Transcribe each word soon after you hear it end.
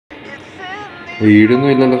വീടൊന്നും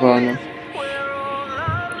ഇല്ലല്ലോ സാധനം.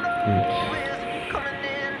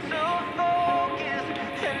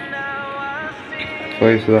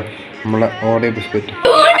 നമ്മളെ ഓടെ ബിസ്ക്കറ്റ്.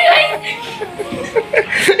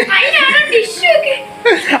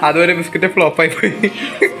 അതൊരു ബിസ്ക്കറ്റ് ഫ്ലോപ്പായി പോയി.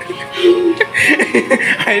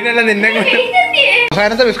 അതിനല്ല നിന്നെ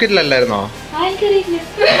അവസാനത്തെ ബിസ്ക്കറ്റിലല്ലായിരുന്നോ?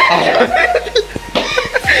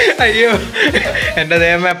 അയ്യോ എന്റെ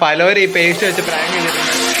ദൈവമേ, പലരും ഈ പേസ്റ്റ് വെച്ച് പ്രാങ്ക് ചെയ്തിട്ടുണ്ട്.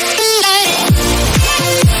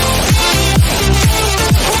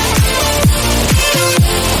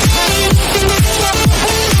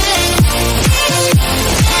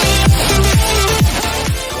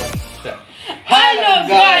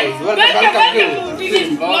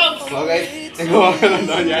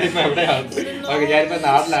 ഞാനിപ്പോ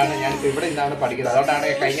നാട്ടിലാണ്. ഞാനിപ്പോ ഇവിടെ നിന്നാണ് പഠിക്കുന്നത്. അതുകൊണ്ടാണ്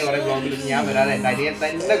കഴിഞ്ഞ കുറെ ബ്ലോഗിൽ ഞാൻ വരാതെ എന്റെ അനിയൻ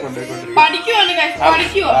തന്നെ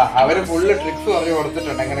കൊണ്ടുപോയിക്കൊണ്ടിരിക്കുന്നത്. അവര് ഫുള്ള് ട്രിക്സ് പറഞ്ഞു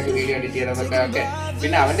കൊടുത്തിട്ടുണ്ട് എങ്ങനെയൊക്കെ വീഡിയോ എഡിറ്റ് ചെയ്യണമെന്നൊക്കെ. ഓക്കെ,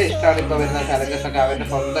 പിന്നെ അവന്റെ ഇഷ്ടമാണ് ഇപ്പൊ വരുന്ന ചലഞ്ചസ് ഒക്കെ. അവന്റെ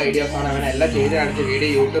സ്വന്തം ഐഡിയാസ് ആണ്. അവനെല്ലാം ചെയ്ത് കാണിച്ച് വീഡിയോ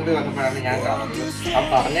യൂട്യൂബിൽ വന്നപ്പോഴാണ് ഞാൻ കാണുന്നത്. അവൻ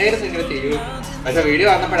പറഞ്ഞായിരുന്നു ഇങ്ങനെ ചെയ്യൂ, പക്ഷെ വീഡിയോ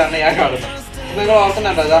വന്നപ്പോഴാണ് ഞാൻ കാണുന്നത്. നിങ്ങൾ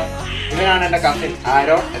ഓർക്കുന്നുണ്ടോ? അതാ ഇവനാണ് എന്റെ കസിൻ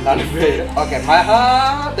ആരോ എന്നാണ് പേര്. ഓക്കെ,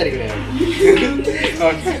 മഹാതരികയാണ്.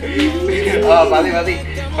 മതി.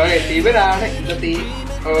 ഓക്കെ, ഇവരാണ് ഇന്നത്തെ ഈ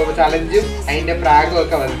ചലഞ്ചും അതിന്റെ പ്രാഗും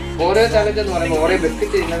ഒക്കെ വന്നത്. ഓരോ ചലഞ്ച് എന്ന് പറയുമ്പോൾ ഓരോ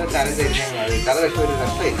ബിസ്ക്കറ്റ് ചെയ്യുന്ന ചലഞ്ച് ആയിരിക്കും. അത് പക്ഷേ ഒരു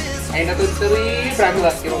രസമായി. അതിൻ്റെ അകത്ത് ഒരു ചെറിയ പ്രാഗ്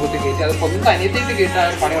ഇവ കുത്തി കയറ്റി അത് സ്വന്തം അനിയത്തിയിട്ട്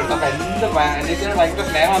കേട്ടാൽ പണി കൊടുത്തപ്പോൾ എന്ത് അനിയത്തിയാണ് ഭയങ്കര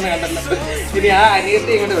സ്നേഹമെന്ന് കണ്ടല്ലോ. ഇനി ആ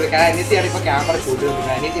അനിയത്തി ഇങ്ങോട്ട് വിളിക്കാം. ആ അനിയത്തിയാണ് ഇപ്പൊ ക്യാമറ ഷൂട്ട്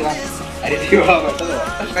ചെയ്തിട്ടുണ്ട്. അനിയത്തി വാ,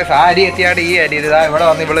 സാരി എത്തിയാട് ഈ അരി ഇതാ ഇവിടെ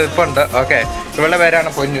വന്ന് ഇവള് ഇപ്പൊ ഉണ്ട്. ഓക്കെ, ഇവളുടെ പേരാണ്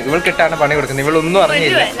പൊന്നു. ഇവൾക്കിട്ടാണ് പണി കൊടുക്കുന്നത്. ഇവളൊന്നും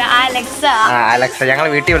അറിഞ്ഞില്ല. അലക്സ. ഞങ്ങൾ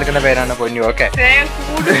വീട്ടിൽ വിളിക്കുന്ന പേരാണ് പൊന്നു. ഓക്കെ,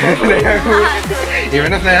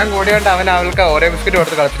 ഇവന് സ്നേഹം കൂടിയോണ്ട് അവൾക്ക് ഓരോ ബിസ്ക്കറ്റ്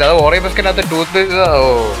കൊടുത്ത് കളിച്ചിട്ട്. അത് ഓരോ ബിസ്ക്കറ്റിനകത്ത് ടൂത്ത് പീസ്.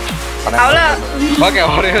 ഓക്കെ,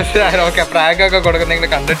 ഓരോ ഓക്കെ പ്രാങ്കൊക്കെ കൊടുക്കുന്നെങ്കിൽ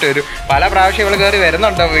കണ്ടിട്ട് വരും. പല പ്രാവശ്യം ഇവള് കയറി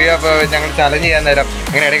വരുന്നുണ്ട് ഞങ്ങൾ ചലഞ്ച് ചെയ്യാൻ നേരം.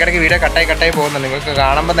 ഇങ്ങനെ ഇടയ്ക്കിടയ്ക്ക് വീഡിയോ കട്ടായി പോകുന്നുണ്ട്. നിങ്ങൾക്ക്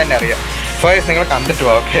കാണുമ്പോൾ തന്നെ അറിയാം. സോ നിങ്ങൾ കണ്ടിട്ട്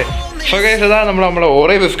പോവാം. ഓക്കെ, സോ ഗൈസ് ഇതാണ് നമ്മൾ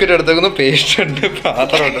ഓരോ ബിസ്ക്കറ്റ് എടുത്തേക്കുന്നു. പേസ്റ്റ് ഉണ്ട്,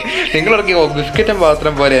 പാത്രമുണ്ട്. നിങ്ങളൊക്കെ ബിസ്ക്കറ്റും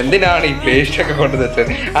പാത്രം പോലെ എന്തിനാണ് ഈ പേസ്റ്റ് ഒക്കെ കൊണ്ട് വെച്ചത്?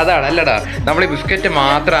 അതാണ് അല്ലടാ, നമ്മൾ ഈ ബിസ്ക്കറ്റ്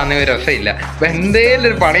മാത്രമാണ് ഒരു രസമില്ല. അപ്പൊ എന്തേലും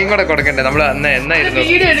ഒരു പണിയും കൂടെ കൊടുക്കണ്ടേ? നമ്മൾ എന്നായിരുന്നു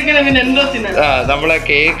നമ്മളെ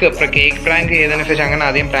കേക്ക് പ്രാങ്ക് ചെയ്തതിനു ശേഷം അങ്ങനെ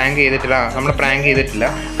അധികം പ്രാങ്ക് ചെയ്തിട്ടില്ല. നമ്മൾ പ്രാങ്ക് ചെയ്തിട്ടില്ല.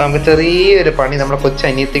 അപ്പൊ നമുക്ക് ചെറിയൊരു പണി നമ്മളെ കൊച്ചു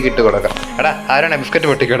അനിയത്തിക്ക് ഇട്ട് കൊടുക്കാം. എടാ ആരാണ് ബിസ്ക്കറ്റ്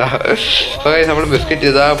പൊട്ടിക്കടാ? സോ ഗൈസ് നമ്മൾ ബിസ്ക്കറ്റ്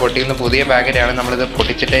ഇതാ പൊട്ടിക്കുന്ന പുതിയ പാക്കറ്റാണ്. നമ്മളിത്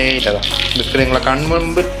പൊട്ടിച്ചിട്ടേ ഇല്ലതാ. ബിസ്ക്കറ്റ് നിങ്ങളെ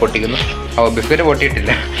കൺമുൻപിൽ പൊട്ടിക്കുന്നു. ഓ, ബിസ്ക്കറ്റ്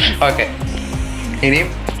പൊട്ടിയിട്ടില്ല. ഓക്കെ, ഇനിയും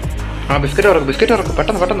ആ ബിസ്ക്കറ്റ് ഉറക്കും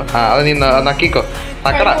പെട്ടെന്ന്. ആ അത് നീ നക്കിക്കോ,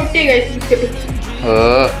 നക്കടാ. ഓ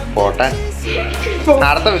പോട്ടാൻ.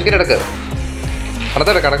 അടുത്ത ബിസ്ക്കറ്റ് എടുക്ക്.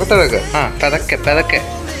 അടുത്തെടുക്ക്. ആ പെതക്കെ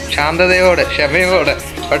ശാന്തതയോടെ ക്ഷമയോടെ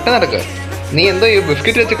പെട്ടെന്ന് എടുക്ക്. നീ എന്തോ ഈ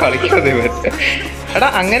ബിസ്ക്കറ്റ് വെച്ച് കളിക്കുന്നത്? എടാ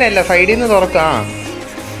അങ്ങനെയല്ല, സൈഡിൽ നിന്ന് തുറക്കാം.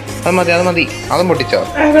 അത് മതി. അതും പൊട്ടിച്ചോ?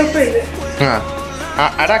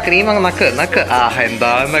 എടാ ക്രീം അങ്ങ് നക്ക്. എന്താ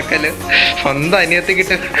നക്കല്? സ്വന്തം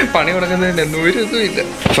അനിയത്തിക്കിട്ട് പണി കൊടുക്കുന്നതിന് ഒരു ഇതും ഇല്ല.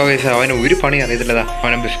 സോ ഗൈസ് അവന് ഒരു പണി അറിയത്തില്ലതാ.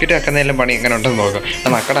 അവനെ ബിസ്ക്കറ്റ് വെക്കുന്നതിലും പണി എങ്ങനെ ഉണ്ടെന്ന് നോക്കാം.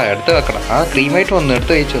 നക്കടാ, എടുത്ത് വെക്കടാ. ആ ക്രീമായിട്ട് വന്നു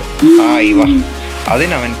എടുത്ത് കഴിച്ചു. ഇവ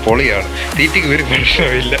അതിനവൻ പൊളിയാണ്. തീറ്റിക്ക് ഒരു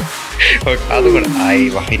പ്രശ്നമില്ല. ഓക്കെ, അതും കൂടെ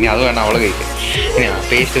വാ. ഇനി അത് വേണം അവള് കഴിക്കും. ഇനി ആ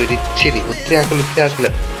പേസ്റ്റ് ഒരു ഇച്ചിരി ഒത്തിരി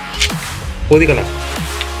പൊതികള.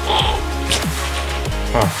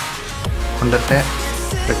 കൊണ്ടിട്ട്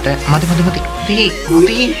മതി.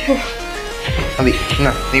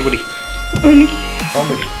 എന്നാ നീ പിടി.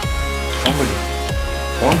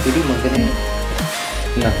 ഓൻ പിടി മകനെ.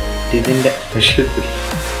 എന്നാ ഇതിൻ്റെ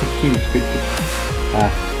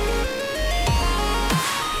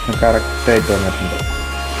കറക്റ്റായിട്ട് വന്നിട്ടുണ്ട്.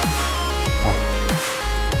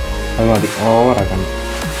 അത് മതി, ഓവറാക്കണം.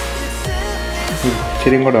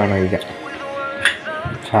 ഇച്ചിരിയും കൂടെ വേണം കഴിക്കാൻ.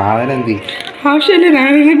 സാധനം എന്ത് ആവശ്യമില്ല.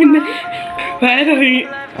 പിന്നെ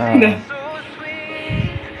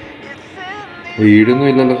വീടൊന്നും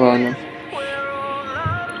ഇല്ലല്ലോ സാധനം.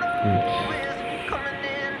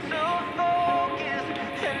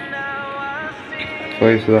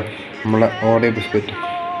 നമ്മളെ ഓടെ ബിസ്ക്കറ്റ്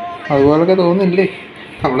അതുപോലൊക്കെ തോന്നില്ലേ?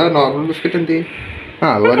 നമ്മളെ നോർമൽ ബിസ്ക്കറ്റ് എന്ത് ചെയ്യും?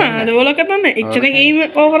 അതുപോലൊക്കെ തന്നെ. ഇച്ചിരി ക്രീം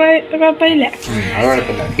ഓവർ കുഴപ്പമില്ല. അത്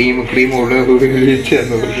കുഴപ്പമില്ല. ക്രീം ഓരോ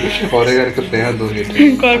പേർക്ക് സ്നേഹം തോന്നിയിട്ട്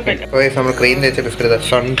നമ്മൾ ക്രീം തേച്ച ബിസ്ക്കറ്റ്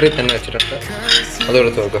സൺഡ്രി തന്നെ വെച്ചിട്ടുണ്ട്. അത്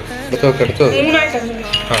എടുത്ത് നോക്കാം. എടുത്ത് നോക്കാം.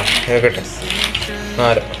 കേട്ടെ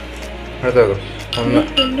 4 എടുത്ത് നോക്കാം.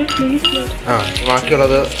 1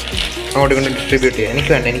 ബാക്കിയുള്ളത് അങ്ങോട്ട് കൊണ്ട് ഡിസ്ട്രിബ്യൂട്ട് ചെയ്യാം.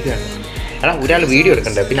 എനിക്ക് വേണ്ട. എടാ ഒരാൾ വീഡിയോ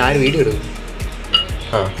എടുക്കണ്ടേ? പിന്നെ ആര് വീഡിയോ എടുക്കും?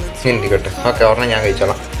 എനിക്ക് കേട്ടെ. ഓക്കെ, ഒരെണ്ണം ഞാൻ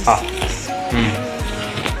കഴിച്ചോളാം.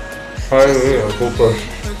 സൂപ്പർ.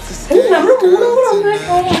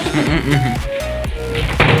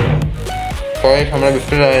 നമ്മളെ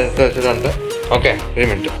ബിസ്ക്കറ്റ് എടുത്ത് വെച്ചിട്ടുണ്ട്. ഓക്കെ, 1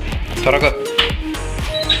 മിനിറ്റ് തുറക്ക്.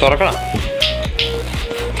 തുറക്കണം.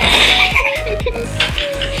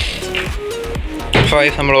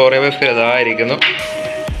 നമ്മൾ ഓരോ ബിസ്ക്കറ്റ് അതായിരിക്കുന്നു.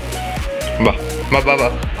 ബാ ബാ ബാ ബാ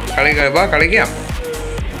ബാ കളിക്കാം.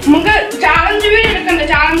 നമുക്ക് ചാലഞ്ച് വീഡിയോ എടുക്കണ്ടേ?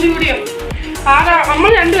 ചാലഞ്ച് വീഡിയോ നമ്മൾ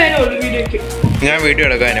രണ്ടുപേരേ ഉള്ളൂ വീഡിയോക്ക്. ഞാൻ വീഡിയോ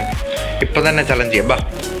എടുക്കാനും ഇപ്പൊ തന്നെ ചലഞ്ച് ചെയ്യാം. ബാ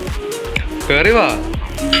കേറി വാ.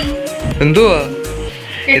 എന്തുവാ?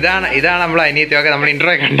 ഇതാണ് നമ്മളെ അനിയത്തി. ഓക്കെ, നമ്മൾ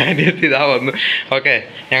ഇന്റർവ്യൂ കണ്ട അനിയത്തി ഇതാ വന്നു. ഓക്കെ,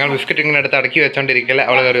 ഞങ്ങൾ ബിസ്ക്കറ്റ് ഇങ്ങനെ എടുത്ത് അടക്കി വെച്ചോണ്ടിരിക്കല്ലേ,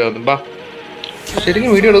 അവളെ കയറി വന്നു. ബാ ശരിക്കും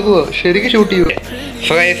വീഡിയോ എടുക്കുവോ? ശരിക്കും ഷൂട്ട് ചെയ്യുമോ?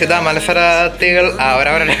 സോ ഗൈസ്, ഇതാ മത്സരാർത്ഥികൾ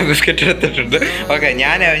അവരവരുടെ ബിസ്ക്കറ്റ് എടുത്തിട്ടുണ്ട്. ഓക്കെ,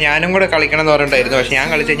 ഞാനും കൂടെ കളിക്കണം എന്ന് പറഞ്ഞിട്ടായിരുന്നു. പക്ഷെ ഞാൻ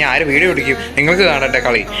കളിച്ച് കഴിഞ്ഞാൽ ആര് വീഡിയോ എടുക്കും? നിങ്ങൾക്ക് കാണട്ടെ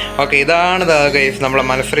കളി. ഓക്കെ, ഇതാണ് ഗൈസ് നമ്മളെ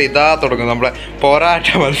മത്സരം. ഇതാ തുടങ്ങും നമ്മളെ പോരാട്ട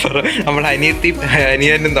മത്സരം, നമ്മളെ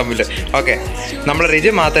അനിയനും തമ്മിൽ. ഓക്കെ, നമ്മളെ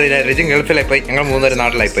റിജിൻ മാത്രമില്ല, റിജിൻ ഗൾഫിലായി പോയി, ഞങ്ങൾ മൂന്നുപേരും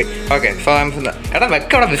നാട്ടിലായി പോയി. ഓക്കെ, സോ എടാ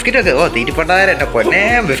വെക്ക അവിടെ ബിസ്ക്കറ്റ് വെക്കുക. ഓ തീറ്റിപ്പണ്ടാരെ എൻ്റെ പൊന്നെ,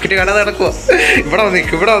 ബിസ്ക്കറ്റ് കട നടക്കുവോ? ഇവിടെ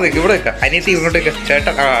നിൽക്കും, ഇവിടെ വെക്കുക. അനിയത്തി ഇങ്ങോട്ടേക്ക്,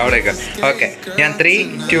 ചേട്ടൻ അവിടേക്ക്. ഓക്കെ, ഞാൻ 3,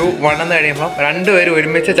 2, 1 എന്ന് കഴിയുമ്പോൾ രണ്ടുപേരും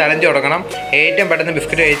ഒരുമിച്ച് ചലഞ്ച് തുടങ്ങണം. ഏറ്റവും പെട്ടെന്ന്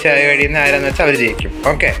ബിസ്ക്കറ്റ് കഴിയുന്ന ആരാന്ന് വെച്ചാൽ അവർ ജയിക്കും.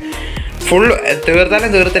 ഓക്കെ, ഫുൾ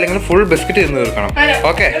തീർത്തില്ലെങ്കിലും ഫുൾ ബിസ്ക്കറ്റ് തിന്ന് തീർക്കണം.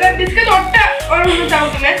 ഓക്കെ,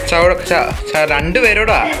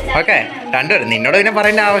 രണ്ടുപേരോടാ. ഓക്കെ, രണ്ടുപേരും. നിന്നോട് പിന്നെ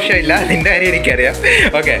പറയേണ്ട ആവശ്യമില്ല, നിന്റെ കാര്യം എനിക്കറിയാം.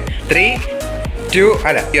 ഓക്കെ, 3, 2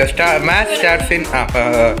 അല്ല match starts in.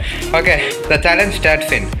 Okay, the challenge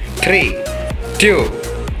starts in 3, 2,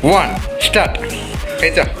 1 start.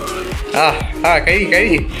 കഴിച്ചോ?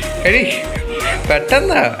 കഴി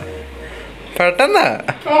പെട്ടെന്ന്.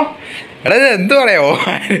 എടാ ഇത് എന്ത് പറയോ?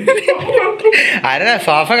 ആരാ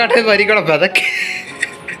ശ്വാസം കട്ടി പരിക്കണം അതൊക്കെ.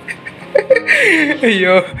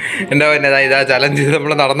 അയ്യോ എന്താ പിന്നെ ഇതാ ചലഞ്ച്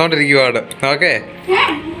നമ്മൾ നടന്നുകൊണ്ടിരിക്കുവാണ്. ഓക്കെ,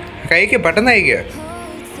 കഴിക്ക്, പെട്ടെന്ന് കഴിക്കുക.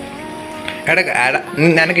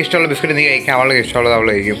 നിനക്ക് ഇഷ്ടമുള്ള ബിസ്ക്കറ്റ് നീ കഴിക്കാം, അവൾക്ക് ഇഷ്ടമുള്ളത് അവൾ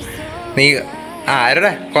കഴിക്കും. നീ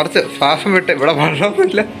ആരുടെ കുറച്ച് ശ്വാസം വിട്ട്. ഇവിടെ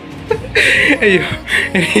വെള്ളമൊന്നുമില്ല. അയ്യോ,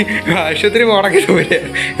 ആശുപത്രി പോണക്കി ദൂരെ.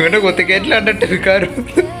 ഇവൻ്റെ കുത്തിക്കയറ്റിൽ കണ്ടിട്ട് എടുക്കാറും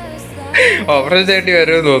ഓപ്പറേഷൻ ചെയ്യേണ്ടി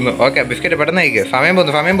വരുമെന്ന് തോന്നുന്നു. ഓക്കെ, ബിസ്ക്കറ്റ് പെട്ടെന്ന് കഴിക്കുക, സമയം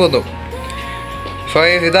പോന്നു. സോ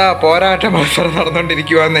ഇതാ പോരാട്ട മത്സരം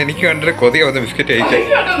നടന്നുകൊണ്ടിരിക്കുവാന്ന് എനിക്ക് കണ്ടിട്ട് കൊതിയ വന്ന് ബിസ്ക്കറ്റ് കഴിക്കാൻ.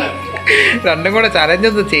 രണ്ടും കൂടെ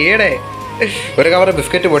ചലഞ്ചൊന്ന് ചെയ്യടേ. ഒരു കവർ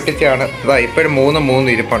ബിസ്ക്കറ്റ് പൊട്ടിച്ചാണ്. ഇതാ ഇപ്പോഴും 3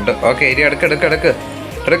 ഇരിപ്പുണ്ട്. ഓക്കെ, ഇനി എടുക്ക്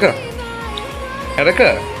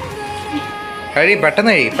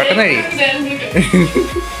പെട്ടെന്ന് കഴി.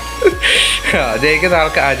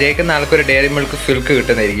 ജയിക്കുന്ന ആൾക്കൊരു ഡയറി മിൽക്ക് സിൽക്ക്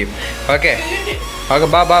കിട്ടുന്നതായിരിക്കും. ഓക്കെ,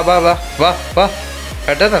 വാ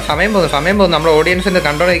പെട്ടെന്ന്. സമയം പോകുന്നു. നമ്മുടെ ഓഡിയൻസിന്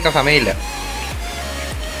കണ്ടോണ്ടിരിക്കാൻ സമയമില്ല.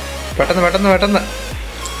 പെട്ടെന്ന്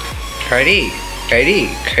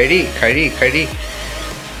കഴി.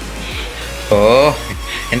 ഓ,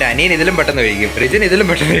 എൻ്റെ അനിയൻ ഇതിലും പെട്ടെന്ന് കഴിക്കും, റിജിൻ ഇതിലും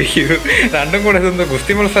പെട്ടെന്ന് കഴിക്കും. രണ്ടും കൂടെ ഇതൊന്ന്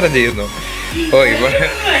ഗുസ്തി മത്സരം ചെയ്യുന്നു. ഓ ഇവിടെ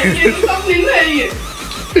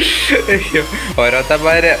അയ്യോ,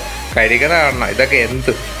 ഓരോരുത്തന്മാര് കഴിക്കുന്ന കാണണം. ഇതൊക്കെ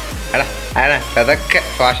എന്ത് അതൊക്കെ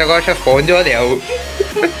ശ്വാസകോശ സ്പോഞ്ച് പോലെയാവും.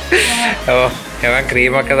 ഓ, ഇവൻ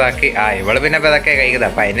ക്രീമൊക്കെ ഇതാക്കി. ഇവള് പിന്നെ ഇപ്പം ഇതൊക്കെ കഴിക്കുന്നത്.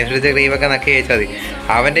 അപ്പം അതിനനുസരിച്ച് ക്രീമൊക്കെ നക്കി കഴിച്ചാൽ മതി.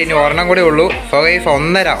 അവൻ്റെ ഇനി ഒരെണ്ണം കൂടി ഉള്ളൂ. സോ ഗൈസ്,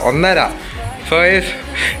 ഒന്നര. സോ ഗൈസ്,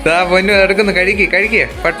 ഇതാ പൊന്നു എടുക്കുന്നു. കഴിക്കുക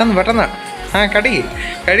പെട്ടെന്ന്.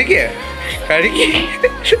 കഴിക്കുക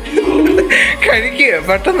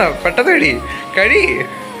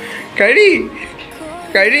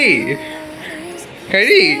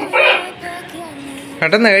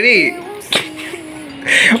പെട്ടെന്ന് കഴി.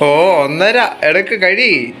 ഓ, 1.5 ഇടക്ക്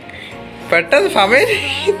കഴി പെട്ടെന്ന്. സമയം.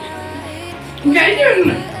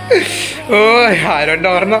 ഓ,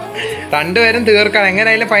 ഒരെണ്ണം. രണ്ടുപേരും തീർക്കണം,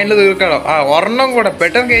 എങ്ങനെയായാലും ഫൈനൽ തീർക്കണം. ഒരെണ്ണം കൂടെ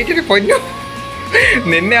പെട്ടെന്ന് കയറ്റിട്ട് പൊന്നു.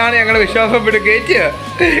 നിന്നെയാണ് ഞങ്ങൾ വിശ്വാസപ്പെട്ട്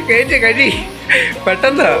കയറ്റി കഴി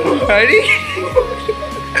പെട്ടെന്ന്.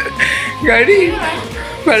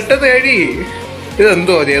 പെട്ടെന്ന് കഴി.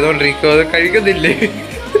 ഇതെന്തോ ചെയ്തോണ്ടിരിക്കോ? അത് കഴിക്കുന്നില്ലേ?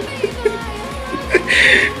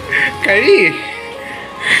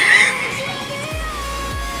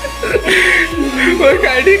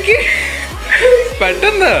 കഴിക്ക്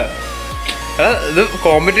പെട്ടെന്ന്. ഇത്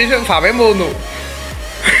കോമ്പറ്റീഷൻ, സമയം പോകുന്നു.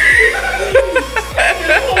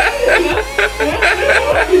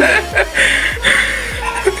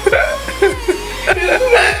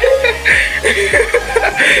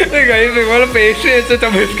 പേസ്റ്റ് വെച്ച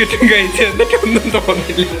ബിസ്ക്കറ്റും കഴിച്ച് എന്നിട്ടൊന്നും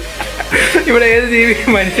തോന്നില്ല. ഇവിടെ ഏത് ജീവി,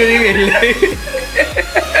 മനുഷ്യജീവി അല്ലേ?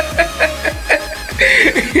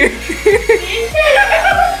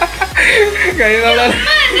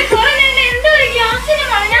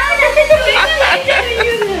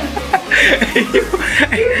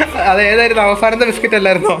 അതേതായിരുന്നു? അവസാനത്തെ ബിസ്ക്കറ്റ്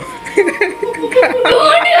അല്ലായിരുന്നോ?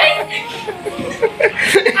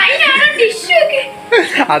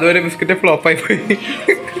 അതൊരു ബിസ്ക്കറ്റ് ഫ്ലോപ്പായി പോയി.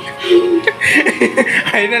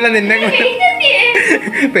 അതിനല്ല നിന്നെ കൊണ്ട്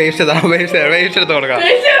പേസ്റ്റ് എടുത്ത് കൊടുക്കാം.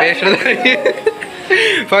 പേസ്റ്റ്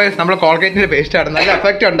നമ്മള് കോൾഗേറ്റിന്റെ പേസ്റ്റ് ആണ്, നല്ല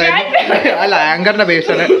എഫക്റ്റ് ഉണ്ടായിരുന്നു. അല്ല ആങ്കറിന്റെ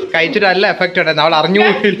പേസ്റ്റ് ആണ്, കഴിച്ചിട്ട് നല്ല എഫക്റ്റ് ഉണ്ടായിരുന്നു. അവൾ അറിഞ്ഞു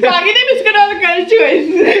പോയില്ല.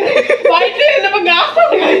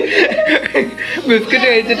 ബിസ്ക്കറ്റ്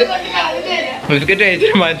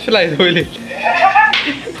കഴിച്ചിട്ട് മനസ്സിലായതുപോലെ.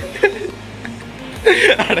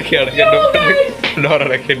 അടക്കി ഡോർ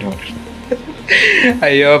അടക്കി.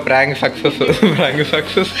 അയ്യോ പ്രാങ്ക് സക്സസ്.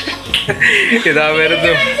 ഇതാ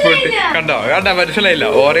വരുന്നു ഫുഡ്. കണ്ടോ മനസ്സിലായില്ല.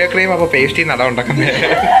 ഓറിയോ ക്രീം അപ്പൊ പേസ്റ്റ് നട ഉണ്ടാക്കുന്നത്.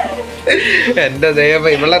 എന്റെ ദൈവം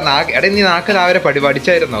ഇവിടെ നീ നാക്ക് രാവിലെ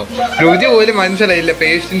പഠിച്ചായിരുന്നോ? രുചി പോലും മനസ്സിലായില്ല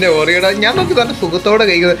പേസ്റ്റിന്റെ ഓറിയോടെ. ഞാൻ നോക്കി നല്ല സുഖത്തോടെ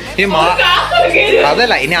കഴിക്കുന്നത്. ഈ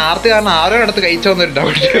അതല്ല ഇനി ആർത്തി കാരണം ആരോ അടുത്ത് കഴിച്ചോന്നൊരു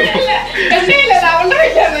ഡൗട്ട്.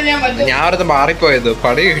 ഞാൻ അടുത്ത് മാറിപ്പോയത്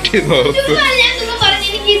പണി കിട്ടിയെന്ന് ഓർത്തു.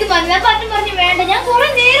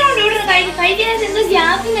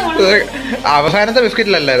 അവസാനത്തെ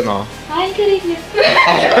ബിസ്ക്കറ്റിലല്ലായിരുന്നോ?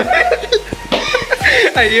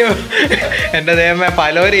 അയ്യോ എന്റെ ദൈവമേ,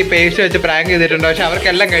 പലവരും ഈ പേസ്റ്റ് വെച്ച് പ്രാങ്ക് ചെയ്തിട്ടുണ്ട്. പക്ഷെ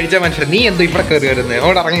അവർക്കെല്ലാം കഴിച്ചാൽ മനസ്സിലായി. നീ എന്തോ ഇവിടെ കയറി വരുന്നത്,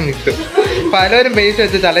 അവിടെ ഇറങ്ങി നിൽക്കും. പലരും പേസ്റ്റ്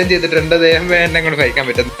വെച്ച് ചലഞ്ച് ചെയ്തിട്ടുണ്ട്. ദൈവമേ എന്നെ കൊണ്ട് കഴിക്കാൻ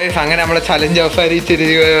പറ്റുന്നു. അങ്ങനെ നമ്മളെ ചലഞ്ച്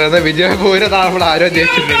അവസാനിച്ചിരിക്കുന്ന വിജയപൂരം നമ്മൾ ആരോ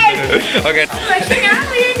ജയിച്ചിട്ടുണ്ട്. ഓക്കെ,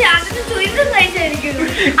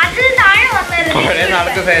 കുറെ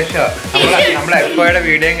നാൾക്ക് ശേഷം നമ്മളെ എപ്പോഴുടെ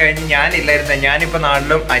വീഡിയോയും കഴിഞ്ഞ് ഞാനില്ലായിരുന്നു. ഞാനിപ്പോ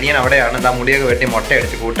നാട്ടിലും അനിയൻ അവിടെയാണ്. ഇതാ മുടിയൊക്കെ വെട്ടി മുട്ട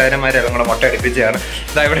അടിച്ച് കൂട്ടുകാരന്മാരെല്ലാം കൂടെ മുട്ട അടിപ്പിച്ചാണ്.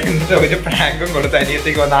 ഇതാ ഇവിടെ ഇന്നത്തെ ഒരു പ്രാങ്കും കൊടുത്ത്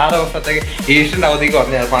അനിയത്തേക്ക് വന്ന് 6 ദിവസത്തേക്ക് ഈസ്റ്ററിന്റെ അവധിക്ക്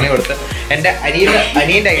വന്നു പണി കൊടുത്ത്. എന്റെ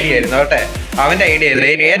അനിയന്റെ ഐഡിയ ആയിരുന്നു കേട്ടെ, അവന്റെ ഐഡിയ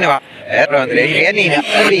ആയിരുന്നു.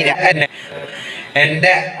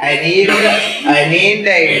 എന്റെ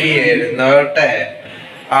അനിയന്റെ ഐഡിയ ആയിരുന്നു കേട്ടെ,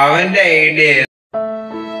 അവന്റെ ഐഡിയ.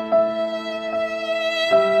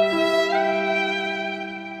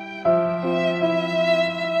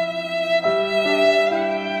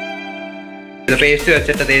 പേസ്റ്റ്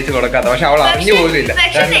വെച്ചിട്ട് തേച്ച് കൊടുക്കാത്ത. പക്ഷെ അവൾ അറിഞ്ഞു പോലില്ല.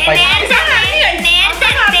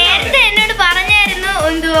 നേരത്തെ എന്നോട് പറഞ്ഞായിരുന്നു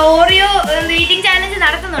ഓറിയോ ഈറ്റിംഗ് ചാലഞ്ച്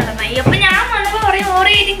നടത്തുന്നുണ്ടെന്ന്. അപ്പൊ ഞാൻ വന്നപ്പോ പറയും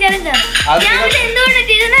ഓറിയോ ഈറ്റിംഗ് ചാലഞ്ച് ആണ്. ഞാൻ എന്തുകൊണ്ട്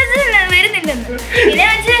വരുന്നില്ലെന്ന് പിന്നെ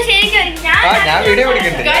മനസ്സിലായി. ശരിക്കും ഞാൻ വീഡിയോ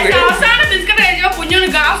പിടിക്കണ്ടേ?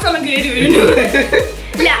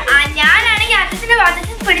 ഇല്ല, ഞാനാണെങ്കിൽ അച്ഛന്റെ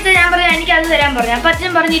പിടിച്ച ഞാൻ പറഞ്ഞു എനിക്ക് അത് തരാൻ പറഞ്ഞു. അപ്പൊ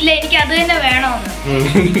അച്ഛൻ പറഞ്ഞില്ല എനിക്ക് അത് തന്നെ വേണമെന്ന്.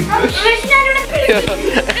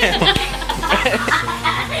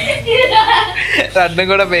 രണ്ടും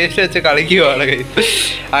കൂടെ പേസ്റ്റ് വെച്ച് കളിക്കുവാണ്.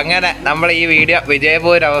 അങ്ങനെ നമ്മൾ ഈ വീഡിയോ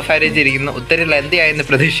വിജയപൂരം അവസാനിച്ചിരിക്കുന്നു. ഒത്തിരി ലെന്തി ആയെന്ന്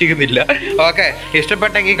പ്രതീക്ഷിക്കുന്നില്ല. ഓക്കെ,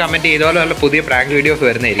 ഇഷ്ടപ്പെട്ടെങ്കിൽ കമന്റ് ചെയ്തോലെ വല്ല പുതിയ പ്രാങ്ക് വീഡിയോസ്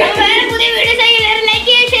വരുന്നതായിരിക്കും.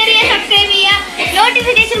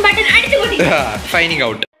 Signing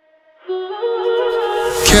out.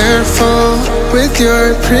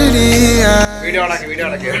 വീഡിയോ ഓണാക്കി.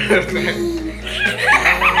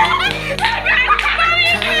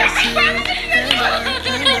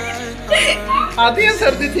 അത് ഞാൻ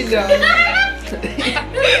ശ്രദ്ധിച്ചില്ല.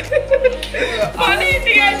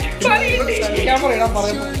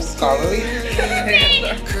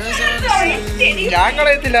 ഞാൻ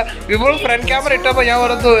കളയത്തില്ല. ഇപ്പോൾ ഫ്രണ്ട് ക്യാമറ ഇട്ടപ്പോ ഞാൻ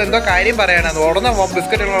ഓർത്ത് എന്തോ കാര്യം പറയാനാണ്. ഉടനെ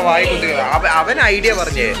ബിസ്ക്കറ്റുകൾ വായി കുത്തി. അവൻ ഐഡിയ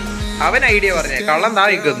പറഞ്ഞേ കള്ളം താ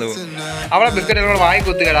നിൽക്കുന്നു. അവളെ ബിസ്ക്കറ്റുകൾ വായി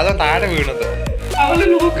കുത്തുക, അതോ താഴെ വീണത്.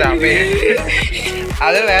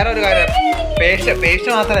 അത് വേറൊരു കാര്യം, പേസ്റ്റ്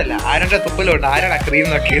മാത്രല്ല ആരുടെ തുപ്പലുണ്ട്, ആരാണ് ക്രീം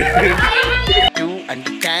നോക്കിയത്.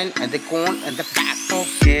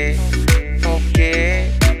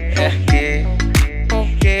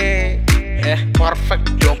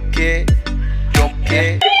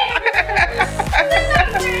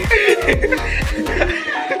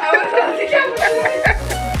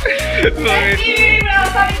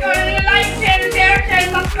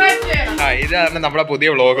 ഇതാണ് നമ്മളെ പുതിയ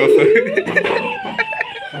വ്ളോഗേഴ്സ്.